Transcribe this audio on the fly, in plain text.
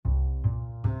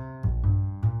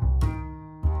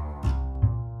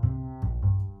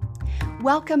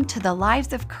Welcome to the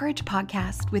Lives of Courage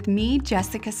podcast with me,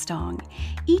 Jessica Stong.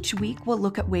 Each week, we'll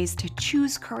look at ways to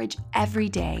choose courage every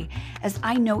day, as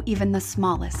I know even the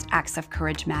smallest acts of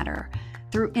courage matter.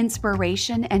 Through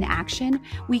inspiration and action,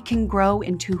 we can grow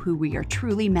into who we are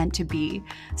truly meant to be.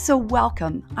 So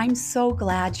welcome. I'm so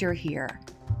glad you're here.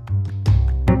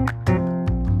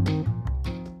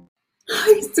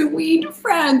 Hi, sweet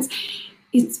friends.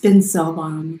 It's been so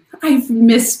long. I've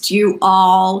missed you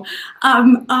all.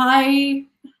 I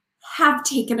have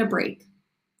taken a break.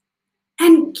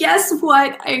 And guess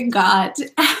what I got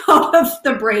out of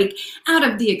the break, out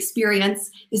of the experience,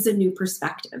 is a new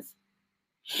perspective.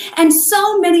 And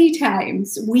so many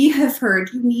times we have heard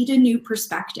you need a new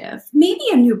perspective. Maybe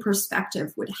a new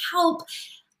perspective would help.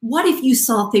 What if you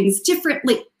saw things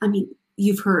differently? I mean,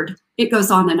 you've heard it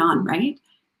goes on, right?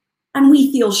 And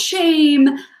we feel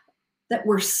shame that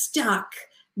we're stuck.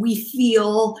 We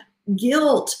feel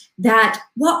guilt that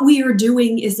what we are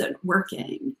doing isn't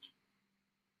working.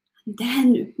 And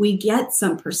then we get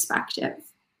some perspective.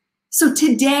 So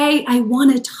today I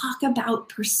want to talk about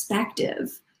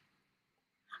perspective.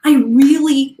 I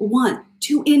really want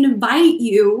to invite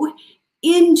you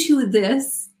into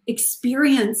this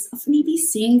experience of maybe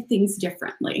seeing things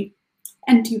differently.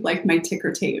 And do you like my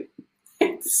ticker tape?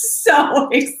 It's so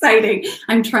exciting.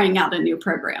 I'm trying out a new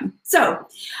program. So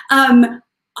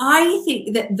I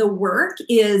think that the work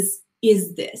is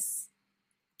this,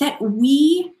 that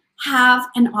we have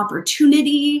an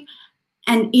opportunity,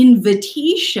 an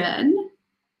invitation,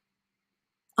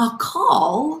 a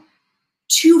call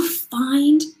to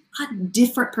find a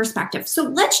different perspective. So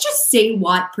let's just say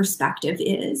what perspective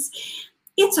is.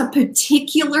 It's a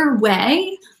particular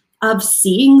way of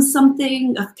seeing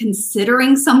something, of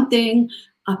considering something,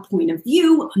 a point of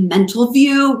view, a mental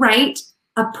view, right?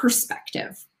 A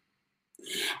perspective.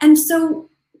 And so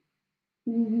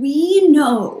we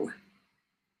know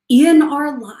in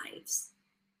our lives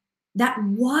that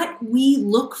what we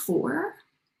look for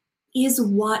is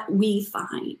what we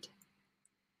find.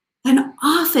 And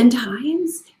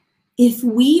oftentimes, if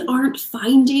we aren't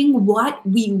finding what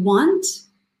we want,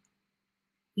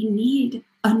 we need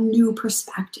a new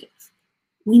perspective.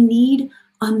 We need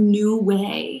a new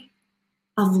way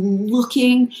of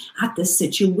looking at the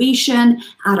situation,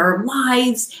 at our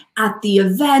lives, at the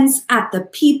events, at the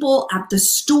people, at the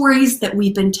stories that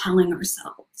we've been telling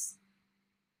ourselves.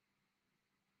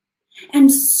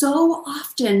 And so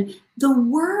often the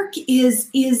work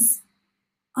is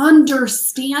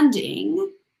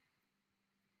understanding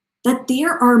that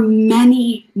there are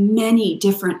many, many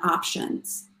different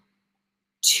options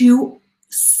to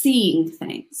seeing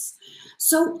things.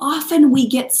 So often we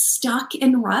get stuck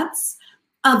in ruts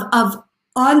of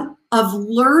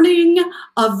learning,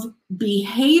 of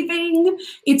behaving.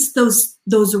 It's those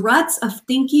ruts of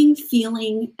thinking,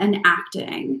 feeling, and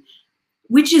acting,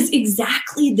 which is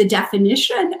exactly the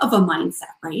definition of a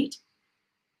mindset, right?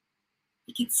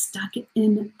 We get stuck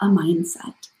in a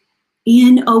mindset,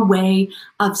 in a way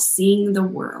of seeing the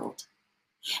world.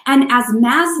 And as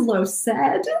Maslow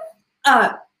said,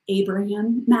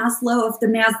 Abraham Maslow of the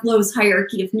Maslow's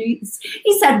hierarchy of needs,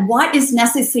 he said, what is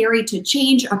necessary to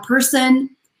change a person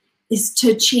is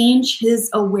to change his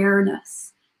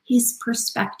awareness, his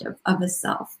perspective of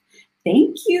himself.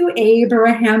 Thank you,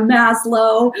 Abraham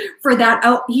Maslow, for that.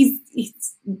 Oh, he's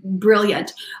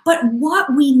brilliant. But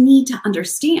what we need to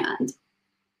understand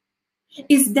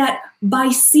is that by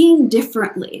seeing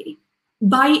differently,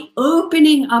 by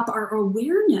opening up our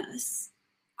awareness,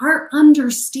 our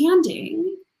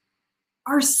understanding,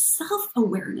 our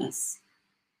self-awareness,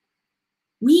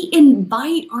 we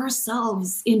invite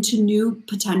ourselves into new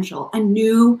potential and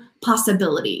new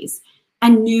possibilities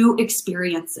and new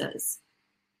experiences.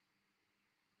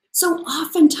 So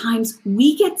oftentimes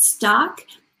we get stuck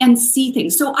and see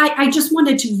things. So I just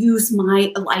wanted to use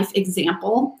my life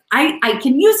example. I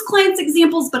can use clients'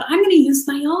 examples, but I'm going to use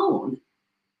my own.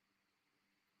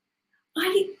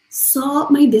 I saw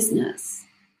my business.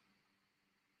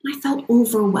 I felt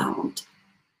overwhelmed.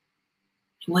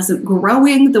 I wasn't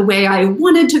growing the way I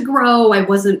wanted to grow. I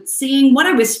wasn't seeing. What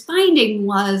I was finding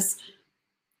was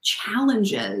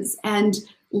challenges and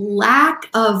lack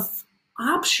of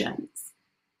options.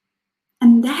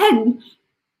 And then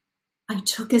I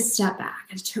took a step back.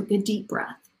 I took a deep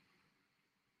breath.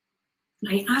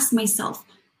 And I asked myself,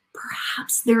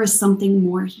 perhaps there is something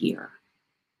more here.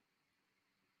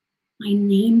 I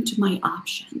named my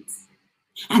options.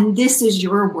 And this is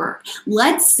your work.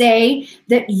 Let's say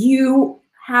that you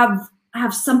have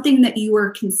something that you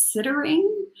are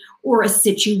considering, or a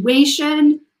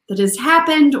situation that has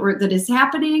happened or that is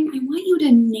happening. I want you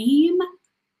to name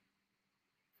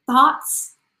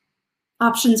thoughts,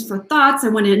 options for thoughts. I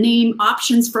want to name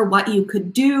options for what you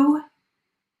could do. I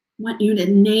want you to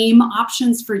name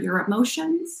options for your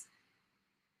emotions.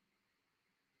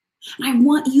 And I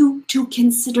want you to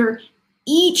consider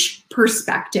each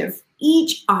perspective,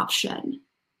 each option.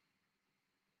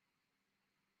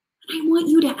 And I want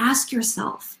you to ask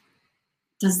yourself,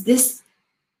 does this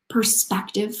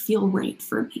perspective feel right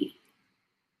for me?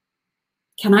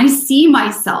 Can I see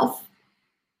myself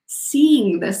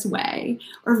seeing this way,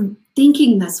 or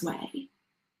thinking this way,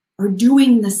 or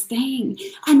doing this thing?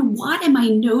 And what am I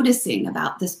noticing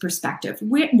about this perspective?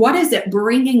 What is it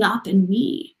bringing up in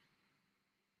me?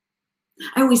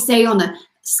 I always say, on a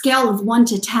scale of 1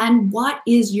 to 10, what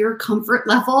is your comfort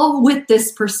level with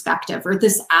this perspective, or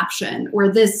this option, or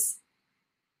this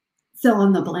fill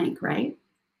in the blank, right?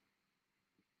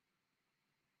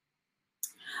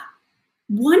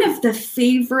 One of the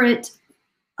favorite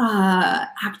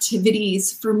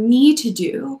activities for me to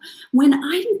do when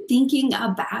I'm thinking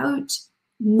about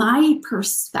my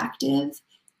perspective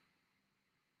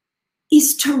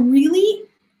is to really,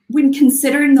 when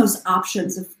considering those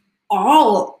options of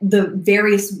all the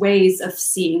various ways of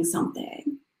seeing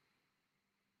something,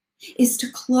 is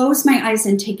to close my eyes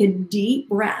and take a deep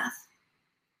breath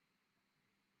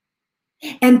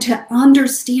and to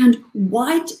understand,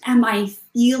 what am I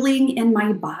feeling in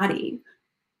my body?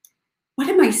 What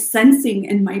am I sensing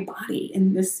in my body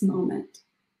in this moment,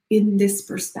 in this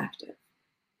perspective?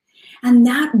 And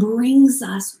that brings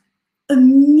us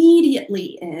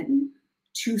immediately in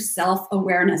to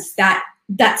self-awareness,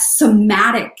 that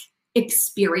somatic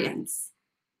experience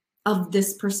of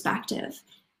this perspective.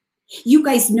 You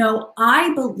guys know,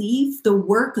 I believe the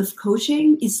work of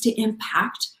coaching is to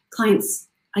impact clients'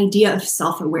 idea of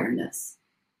self-awareness.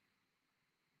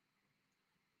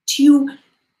 To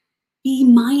be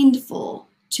mindful,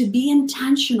 to be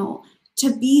intentional,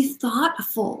 to be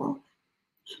thoughtful,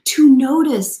 to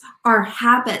notice our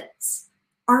habits,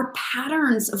 our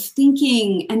patterns of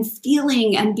thinking and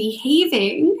feeling and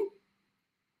behaving.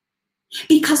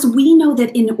 Because we know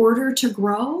that in order to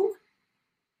grow,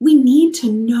 we need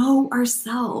to know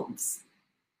ourselves.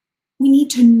 We need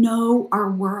to know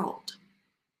our world.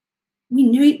 We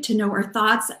need to know our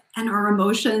thoughts and our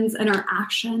emotions and our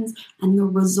actions and the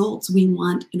results we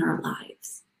want in our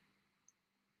lives.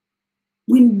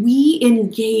 When we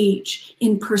engage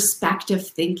in perspective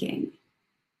thinking,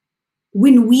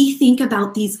 when we think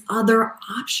about these other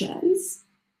options,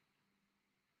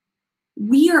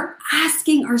 we are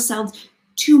asking ourselves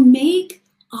to make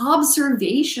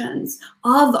observations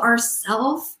of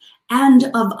ourselves and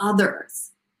of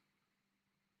others,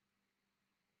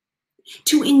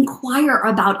 to inquire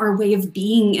about our way of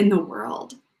being in the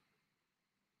world,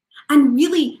 and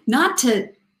really not to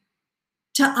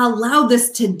allow this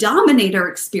to dominate our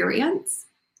experience,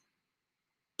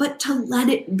 but to let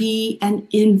it be an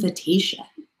invitation.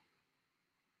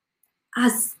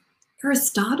 As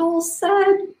Aristotle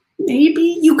said,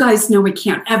 maybe, you guys know, we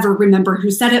can't ever remember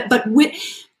who said it, but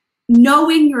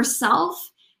knowing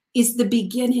yourself is the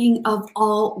beginning of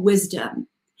all wisdom.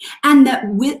 And that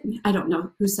I don't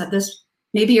know who said this,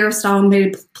 maybe Aristotle,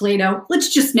 maybe Plato,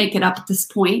 let's just make it up at this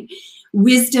point.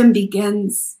 Wisdom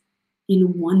begins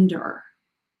in wonder.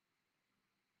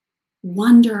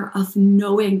 Wonder of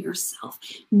knowing yourself,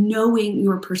 knowing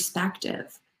your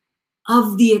perspective,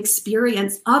 of the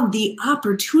experience, of the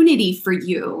opportunity for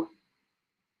you,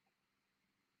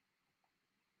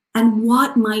 and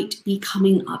what might be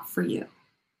coming up for you.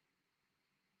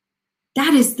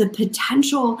 That is the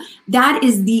potential, that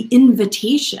is the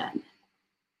invitation.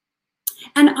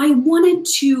 And I wanted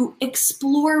to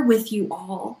explore with you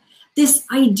all this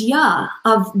idea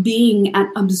of being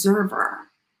an observer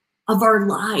of our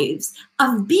lives,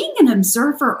 of being an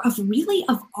observer of really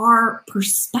of our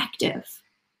perspective.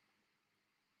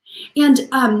 And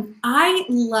I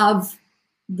love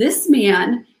this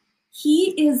man.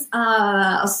 He is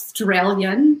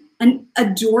Australian, an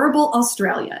adorable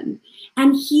Australian.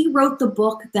 And he wrote the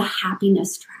book, The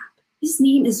Happiness Trap. His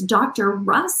name is Dr.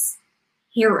 Russ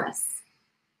Harris.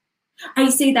 I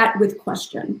say that with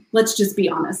question. Let's just be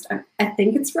honest. I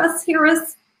think it's Russ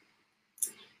Harris.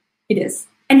 It is.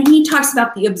 And he talks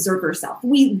about the observer self.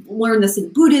 We learn this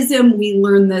in Buddhism. We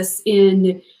learn this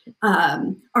in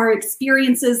our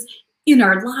experiences in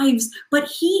our lives, but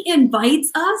he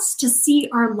invites us to see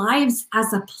our lives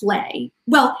as a play.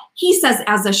 Well, he says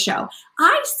as a show.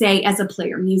 I say as a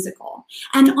play or musical.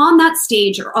 And on that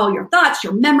stage are all your thoughts,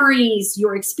 your memories,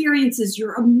 your experiences,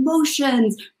 your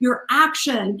emotions, your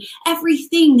action,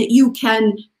 everything that you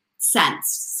can sense,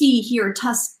 see, hear,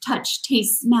 touch,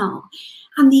 taste, smell.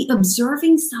 And the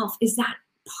observing self is that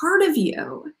part of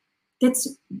you that's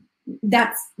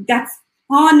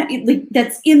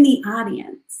that's in the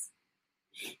audience.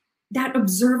 That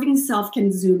observing self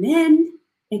can zoom in,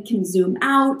 it can zoom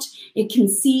out, it can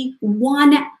see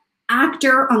one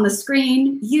actor on the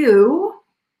screen, you,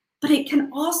 but it can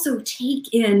also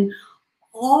take in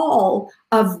all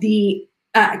of the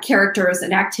characters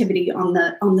and activity on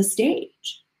the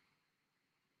stage.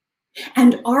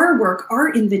 And our work,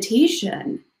 our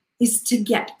invitation, is to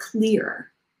get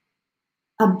clear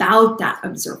about that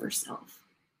observer self.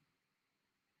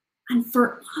 And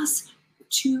for us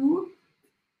to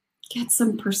get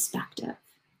some perspective,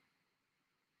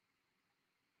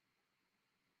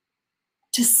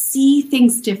 to see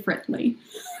things differently.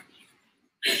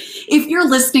 If you're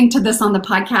listening to this on the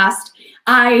podcast,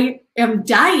 I am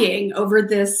dying over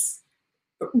this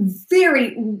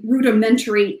very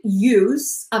rudimentary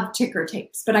use of ticker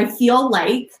tapes, but I feel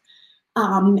like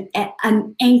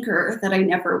an anchor that I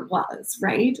never was,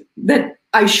 right? That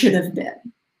I should have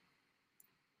been.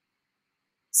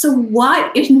 So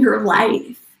what in your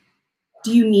life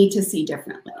do you need to see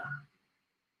differently?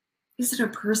 Is it a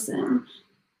person?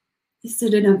 Is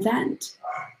it an event?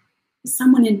 Is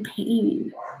someone in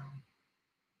pain?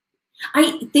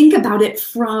 I think about it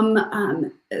from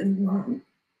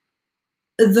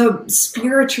the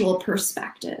spiritual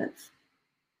perspective,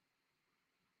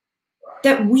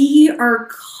 that we are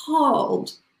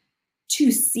called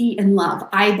to see and love,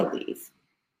 I believe.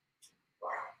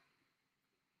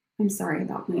 I'm sorry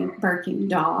about my barking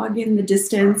dog in the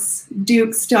distance.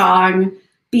 Duke's dog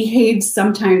behaves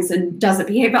sometimes and doesn't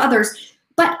behave others.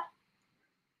 But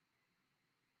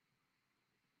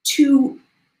to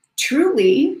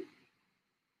truly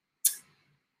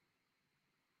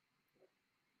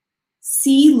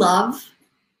see love,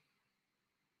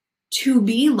 to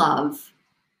be love,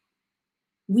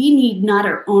 we need not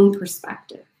our own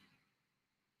perspective,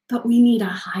 but we need a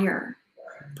higher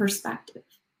perspective.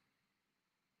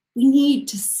 We need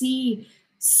to see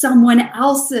someone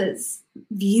else's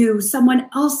view, someone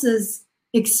else's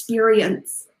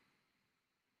experience.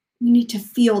 We need to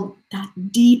feel that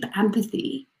deep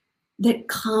empathy that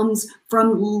comes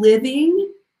from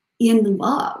living in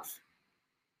love.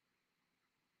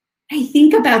 I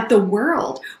think about the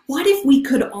world. What if we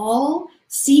could all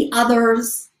see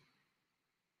others'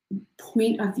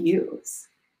 point of views?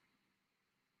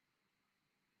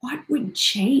 What would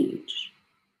change?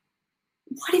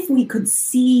 What if we could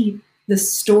see the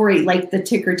story like the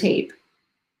ticker tape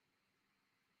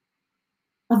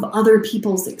of other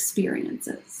people's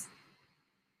experiences?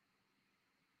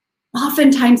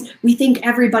 Oftentimes, we think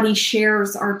everybody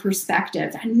shares our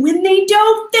perspective, and when they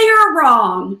don't, they are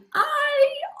wrong.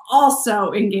 I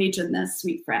also engage in this,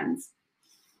 sweet friends.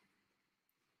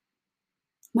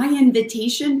 My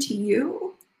invitation to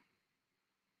you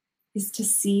is to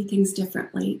see things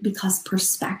differently, because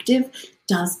perspective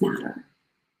does matter.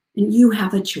 And you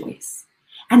have a choice.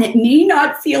 And it may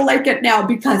not feel like it now,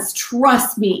 because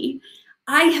trust me,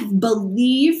 I have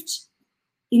believed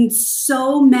in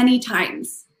so many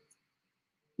times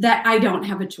that I don't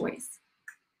have a choice.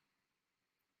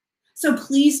 So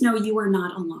please know you are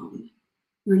not alone.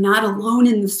 You're not alone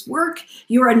in this work.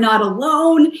 You are not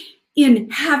alone in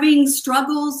having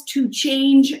struggles to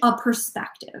change a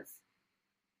perspective.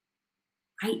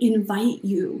 I invite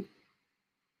you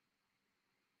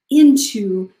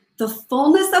into the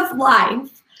fullness of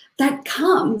life that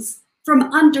comes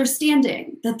from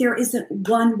understanding that there isn't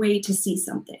one way to see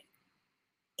something.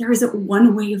 There isn't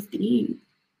one way of being.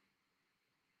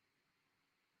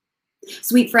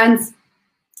 Sweet friends,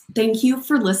 thank you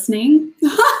for listening.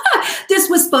 This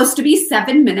was supposed to be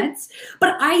 7 minutes,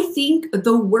 but I think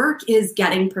the work is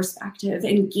getting perspective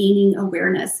and gaining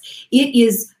awareness. It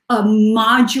is a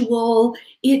module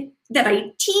that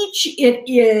I teach. It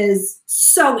is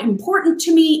so important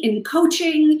to me in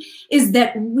coaching, is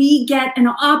that we get an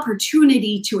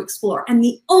opportunity to explore. And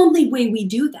the only way we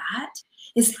do that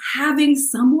is having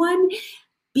someone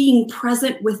being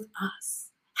present with us,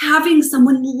 having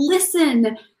someone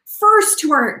listen first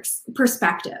to our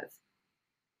perspective.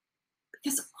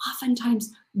 Because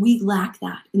oftentimes we lack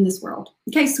that in this world.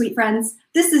 Okay, sweet friends,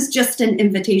 this is just an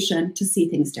invitation to see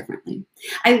things differently.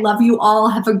 I love you all.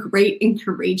 Have a great and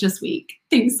courageous week.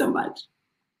 Thanks so much.